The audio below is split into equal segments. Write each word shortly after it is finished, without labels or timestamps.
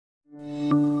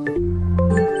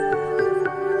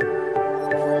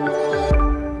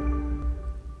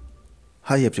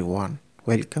Hi everyone,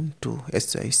 welcome to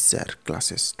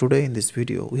shsirclasses. Today in this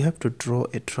video we have to draw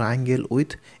a triangle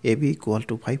with AB equal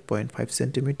to 5.5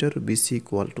 centimeter, BC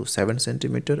equal to 7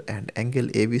 centimeter and angle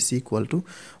ABC equal to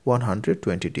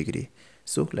 120 degree.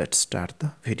 So let's start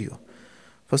the video.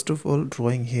 First of all,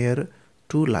 drawing here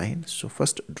two lines. So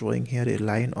first drawing here a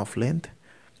line of length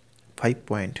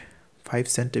 5.5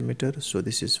 centimeter. So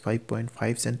this is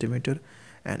 5.5 centimeter,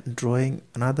 and drawing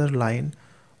another line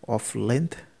of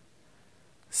length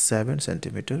 7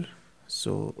 centimeter.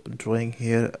 So drawing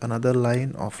here another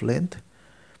line of length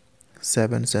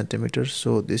 7 centimeter.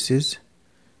 So this is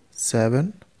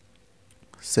 7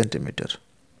 centimeter.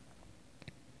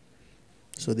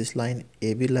 So this line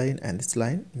AB line and this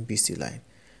line BC line.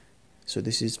 So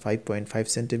this is 5.5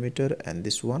 centimeter and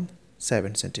this one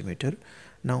 7 centimeter.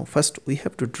 Now first we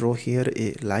have to draw here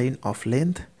a line of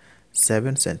length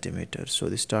 7 centimeter. So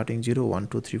the starting 0, 1,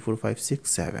 2, 3, 4, 5, 6,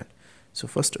 7. So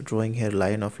first drawing here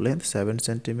line of length 7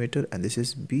 centimeter, and this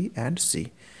is B and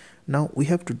C. Now we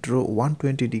have to draw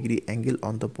 120 degree angle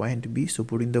on the point B. So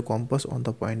putting the compass on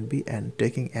the point B and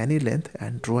taking any length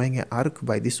and drawing an arc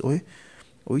by this way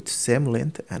with same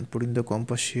length and putting the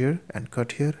compass here and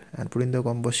cut here and putting the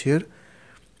compass here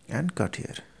and cut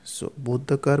here. So both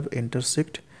the curve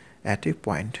intersect at a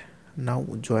point. Now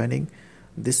joining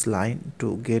this line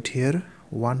to get here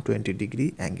 120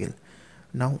 degree angle.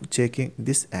 Now checking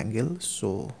this angle,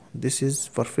 so this is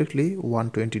perfectly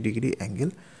 120 degree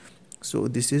angle. So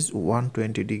this is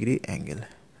 120 degree angle.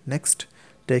 Next,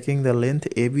 taking the length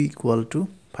AB equal to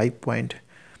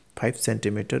 5.5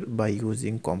 centimeter by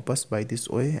using compass by this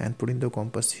way and putting the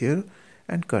compass here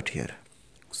and cut here.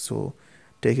 So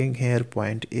taking here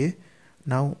point A,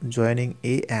 now joining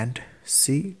A and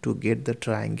C to get the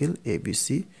triangle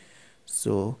ABC.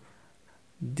 So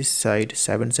this side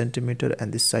 7 centimeter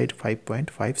and this side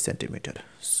 5.5 centimeter.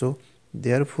 So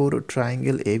therefore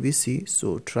triangle ABC,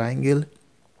 so triangle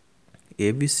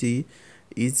ABC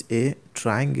is a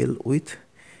triangle with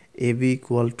AB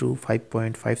equal to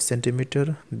 5.5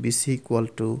 centimeter, BC equal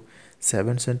to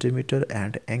 7 centimeter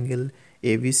and angle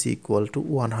ABC equal to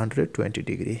 120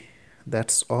 degree.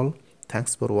 That's all.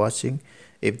 Thanks for watching.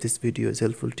 If this video is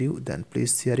helpful to you, then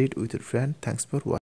please share it with your friend. Thanks for watching.